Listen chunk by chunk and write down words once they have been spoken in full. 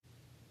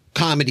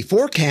Comedy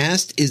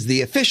Forecast is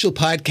the official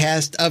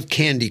podcast of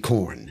Candy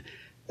Corn.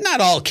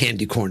 Not all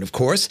candy corn, of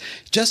course,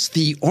 just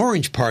the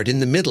orange part in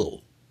the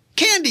middle.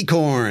 Candy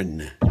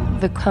Corn!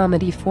 The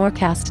Comedy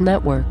Forecast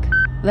Network.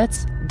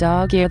 Let's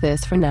dog-ear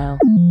this for now.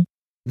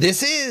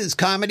 This is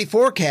Comedy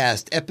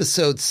Forecast,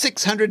 episode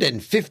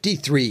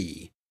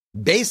 653.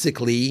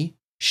 Basically,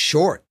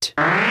 short.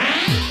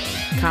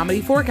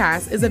 Comedy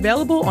Forecast is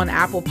available on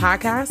Apple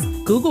Podcasts,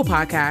 Google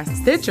Podcasts,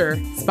 Stitcher,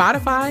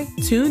 Spotify,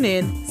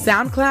 TuneIn,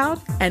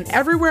 SoundCloud, and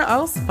everywhere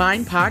else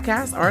fine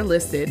podcasts are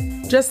listed.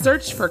 Just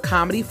search for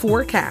Comedy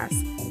Forecast,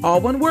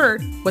 all one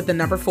word with the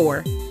number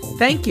 4.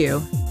 Thank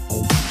you.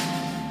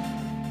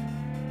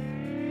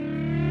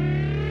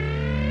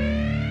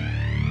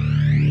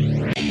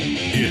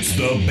 It's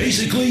the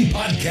Basically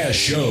Podcast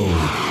Show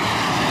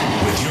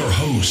with your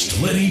host,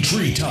 Lenny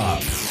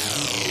Treetop.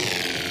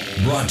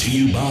 Brought to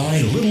you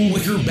by Little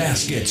Wicker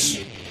Baskets.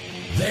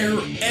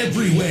 They're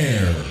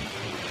everywhere.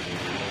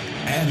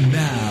 And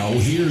now,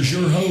 here's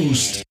your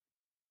host.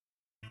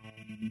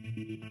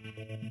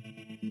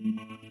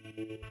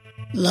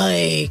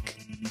 Like,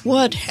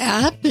 what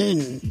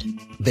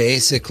happened?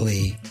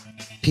 Basically,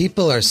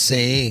 people are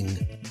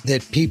saying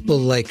that people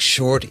like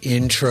short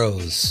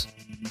intros.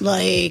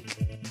 Like,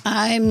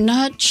 I'm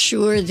not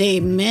sure they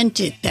meant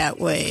it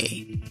that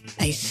way.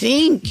 I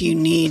think you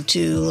need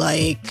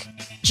to,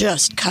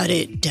 just cut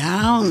it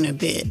down a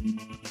bit.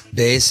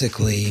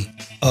 Basically,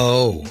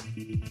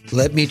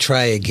 let me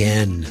try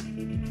again.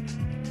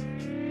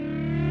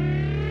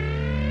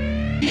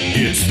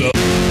 It's the...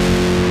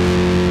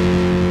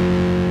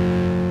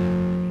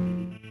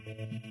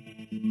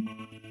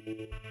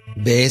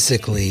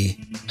 Basically,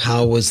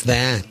 how was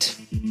that?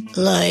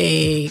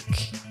 I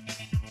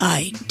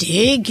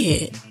dig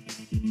it.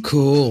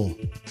 Cool.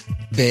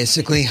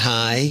 Basically,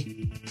 hi,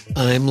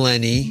 I'm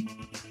Lenny,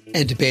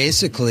 and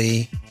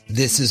basically,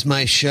 this is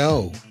my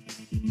show.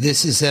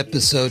 This is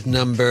episode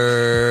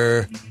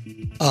number...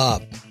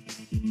 up.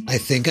 I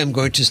think I'm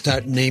going to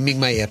start naming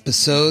my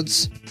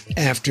episodes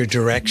after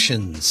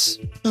directions.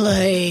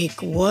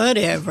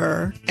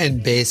 Whatever.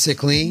 And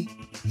basically,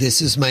 this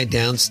is my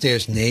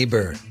downstairs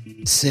neighbor,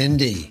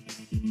 Cindy.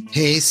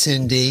 Hey,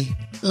 Cindy.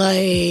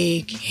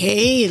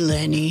 Hey,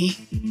 Lenny.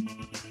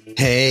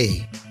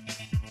 Hey.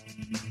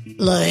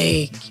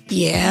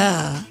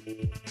 Yeah.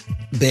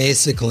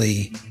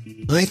 Basically,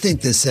 I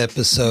think this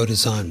episode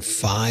is on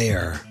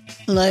fire.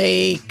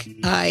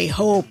 I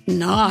hope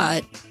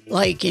not.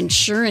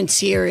 Insurance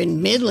here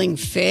in Middling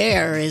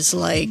Fair is,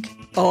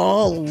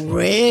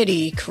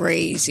 already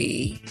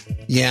crazy.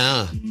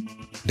 Yeah.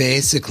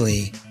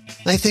 Basically,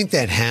 I think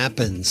that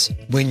happens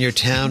when your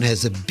town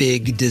has a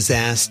big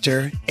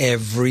disaster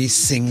every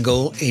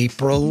single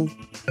April.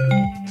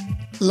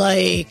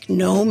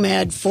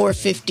 Nomad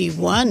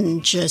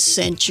 451 just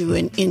sent you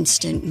an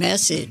instant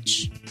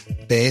message.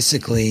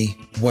 Basically,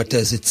 what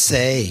does it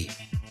say?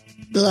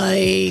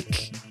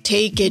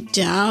 Take it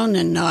down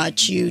a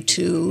notch, you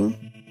two.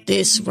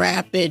 This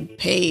rapid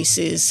pace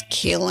is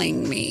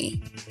killing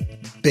me.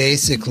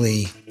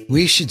 Basically,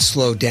 we should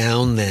slow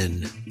down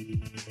then.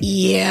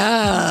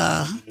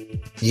 Yeah.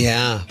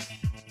 Yeah.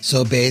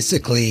 So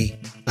basically,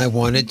 I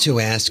wanted to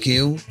ask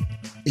you,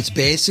 it's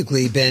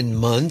basically been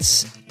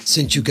months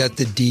since you got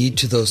the deed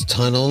to those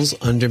tunnels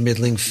under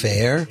Middling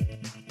Fair.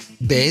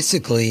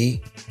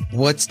 Basically,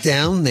 what's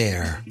down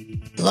there?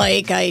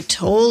 I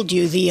told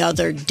you the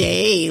other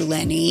day,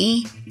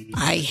 Lenny,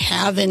 I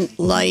haven't,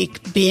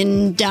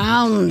 been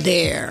down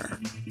there.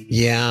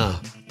 Yeah,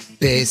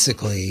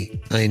 basically,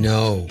 I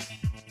know.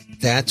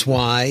 That's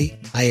why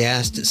I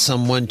asked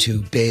someone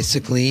to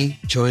basically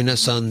join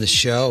us on the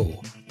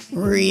show.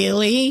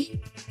 Really?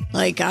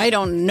 I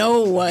don't know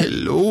what...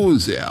 Hello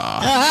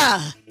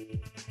there.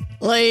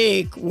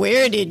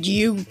 Where did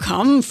you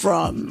come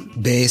from?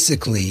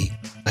 Basically,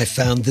 I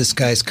found this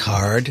guy's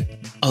card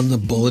on the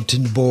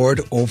bulletin board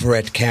over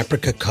at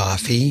Caprica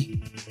Coffee.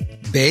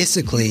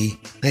 Basically,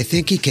 I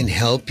think he can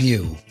help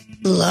you.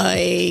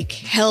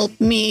 Help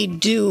me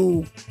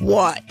do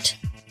what?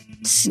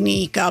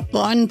 Sneak up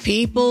on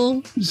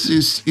people?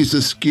 This is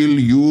a skill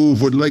you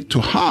would like to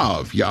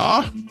have,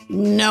 yeah?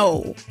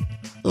 No.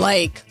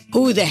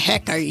 Who the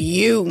heck are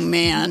you,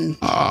 man?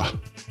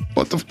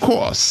 But of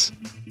course.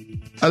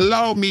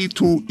 Allow me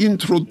to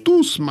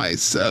introduce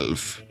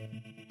myself.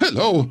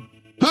 Hello,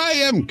 I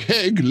am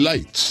Keg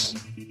Lights.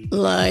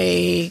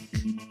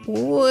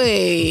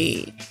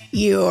 Wait,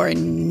 your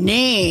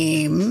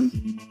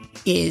name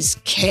is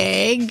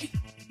Keg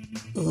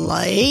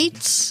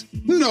Lights?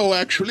 No,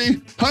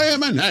 actually, I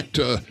am an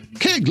actor.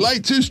 Keg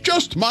Lights is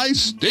just my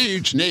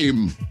stage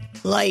name.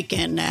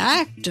 An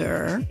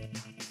actor?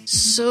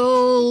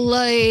 So,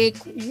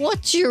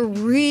 what's your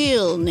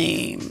real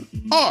name?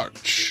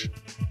 Arch.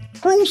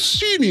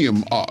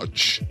 Proscenium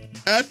Arch.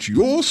 At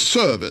your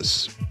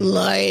service.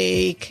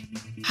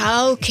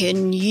 How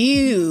can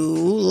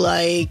you,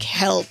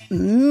 help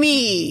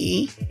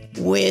me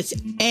with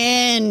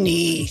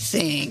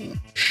anything?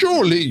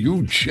 Surely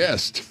you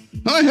jest.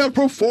 I have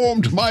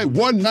performed my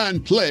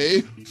one-man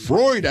play,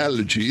 Freud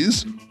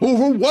Allergies,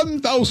 over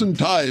 1,000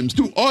 times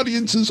to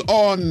audiences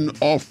on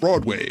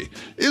Off-Broadway.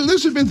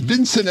 Elizabeth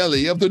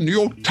Vincenelli of the New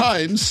York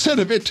Times said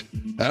of it,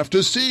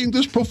 "After seeing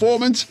this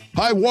performance,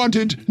 I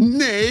wanted,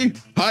 nay,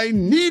 I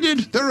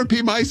needed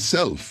therapy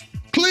myself.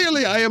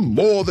 Clearly I am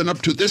more than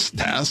up to this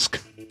task.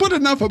 But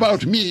enough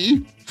about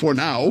me, for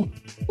now.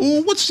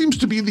 What seems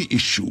to be the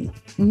issue?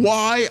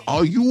 Why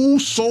are you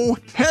so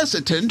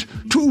hesitant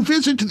to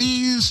visit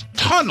these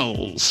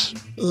tunnels?"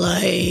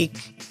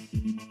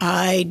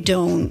 I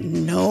don't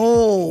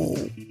know.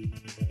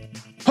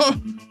 Huh,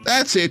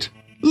 that's it.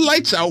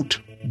 Lights out.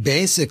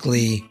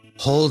 Basically,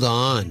 hold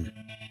on.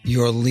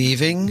 You're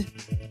leaving?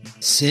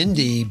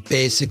 Cindy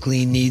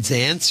basically needs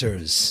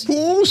answers.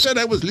 Who said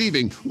I was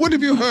leaving? What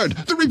have you heard?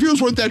 The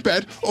reviews weren't that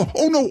bad.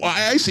 Oh no,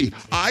 I see.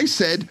 I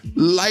said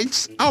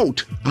lights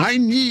out. I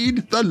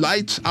need the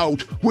lights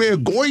out. We're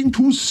going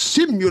to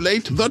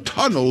simulate the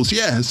tunnels,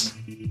 yes.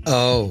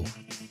 Oh,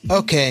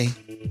 okay.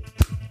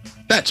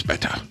 That's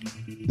better.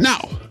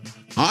 Now,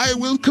 I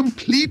will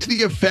complete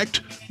the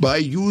effect by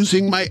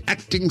using my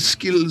acting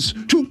skills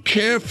to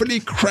carefully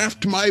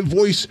craft my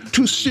voice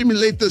to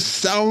simulate the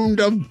sound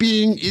of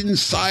being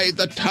inside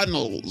the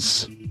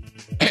tunnels.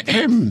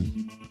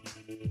 Ahem.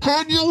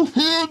 Can you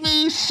hear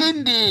me,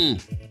 Cindy?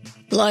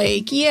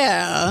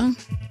 Yeah,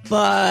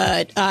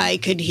 but I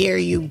could hear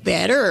you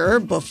better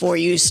before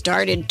you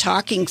started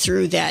talking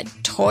through that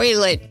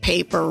toilet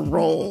paper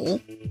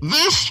roll.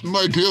 This,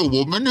 my dear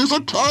woman, is a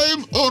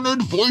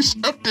time-honored voice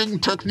acting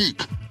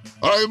technique.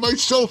 I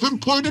myself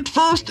employed it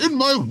first in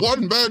my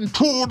one-man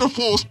tour de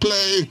force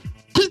play,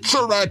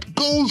 Pizza Rat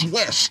Goes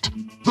West.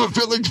 The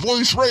village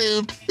voice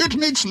raved, "It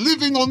makes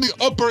living on the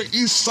Upper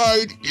East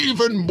Side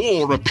even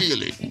more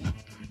appealing."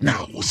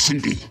 Now,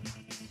 Cindy,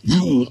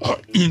 you are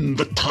in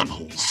the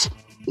tunnels.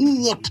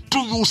 What do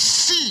you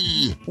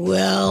see?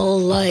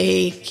 Well,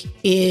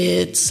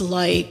 it's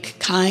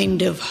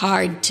kind of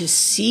hard to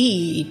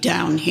see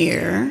down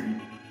here.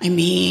 I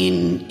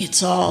mean,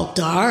 it's all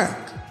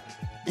dark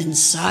and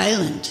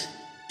silent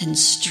and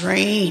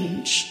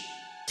strange.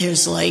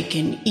 There's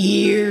an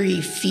eerie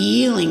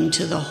feeling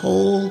to the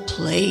whole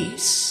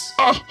place.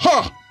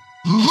 Aha!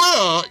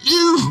 There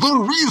is the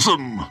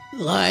reason!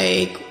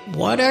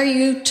 What are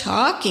you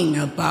talking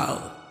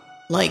about?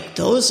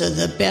 Those are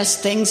the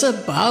best things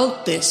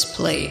about this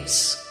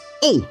place.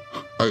 Oh,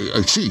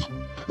 I see.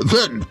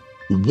 Then,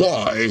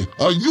 why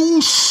are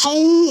you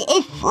so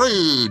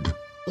afraid?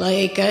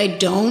 I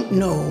don't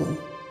know.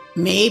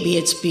 Maybe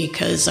it's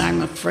because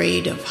I'm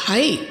afraid of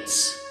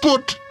heights.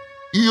 But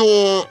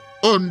you're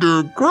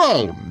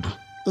underground.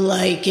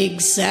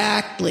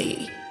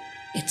 Exactly.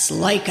 It's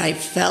I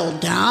fell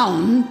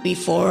down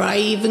before I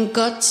even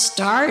got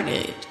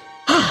started.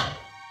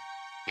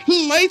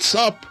 Lights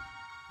up.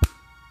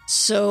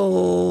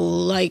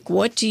 So,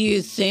 what do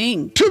you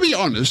think? To be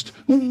honest,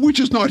 which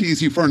is not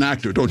easy for an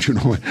actor, don't you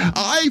know?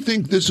 I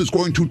think this is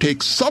going to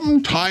take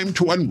some time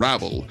to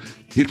unravel.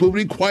 It will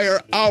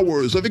require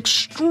hours of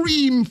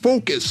extreme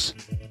focus.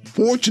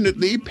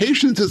 Fortunately,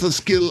 patience is a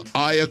skill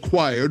I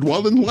acquired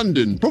while in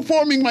London,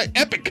 performing my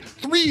epic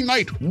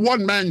 3-night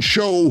one-man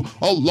show,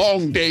 A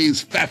Long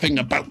Day's Faffing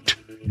About.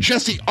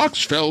 Jesse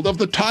Oxfeld of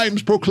the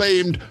Times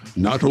proclaimed,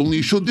 "Not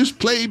only should this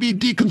play be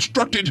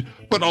deconstructed,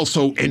 but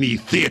also any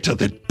theater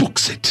that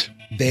books it."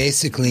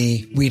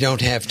 Basically, we don't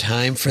have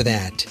time for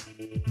that.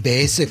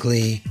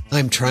 Basically,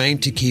 I'm trying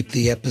to keep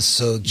the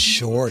episodes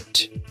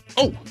short.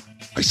 Oh,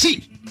 I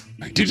see.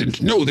 I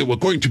didn't know there were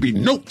going to be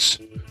notes.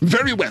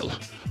 Very well.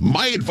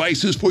 My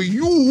advice is for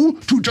you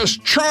to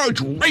just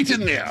charge right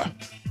in there.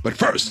 But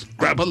first,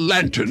 grab a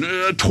lantern,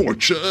 a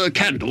torch, a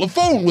candle, a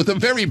phone with a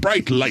very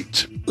bright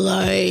light.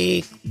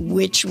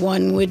 Which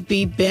one would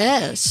be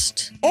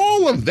best?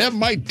 All of them,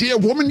 my dear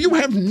woman. You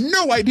have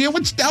no idea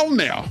what's down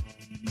there.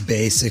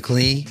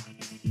 Basically,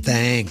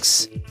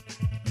 thanks.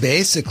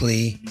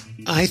 Basically,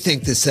 I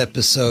think this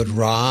episode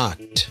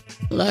rocked.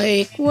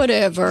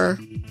 Whatever.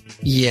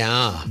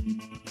 Yeah.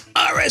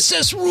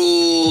 RSS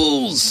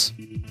rules!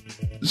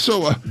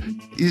 So,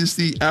 is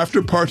the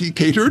after party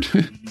catered?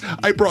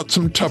 I brought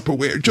some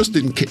Tupperware just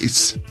in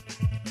case.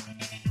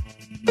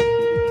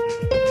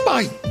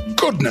 My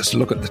goodness,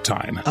 look at the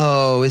time.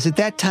 Oh, is it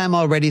that time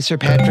already, Sir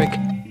Patrick?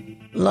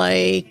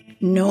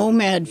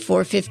 Nomad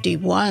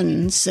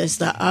 451 says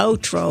the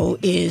outro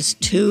is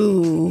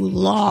too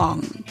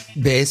long.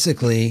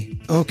 Basically,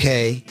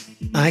 okay,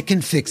 I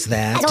can fix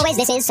that. As always,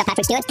 this is Sir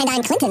Patrick Stewart, and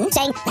I'm Clinton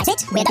saying, that's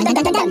it, we're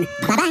done.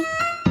 Bye-bye.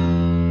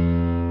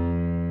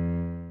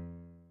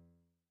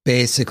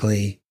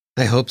 Basically,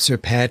 I hope Sir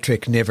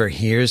Patrick never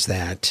hears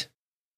that.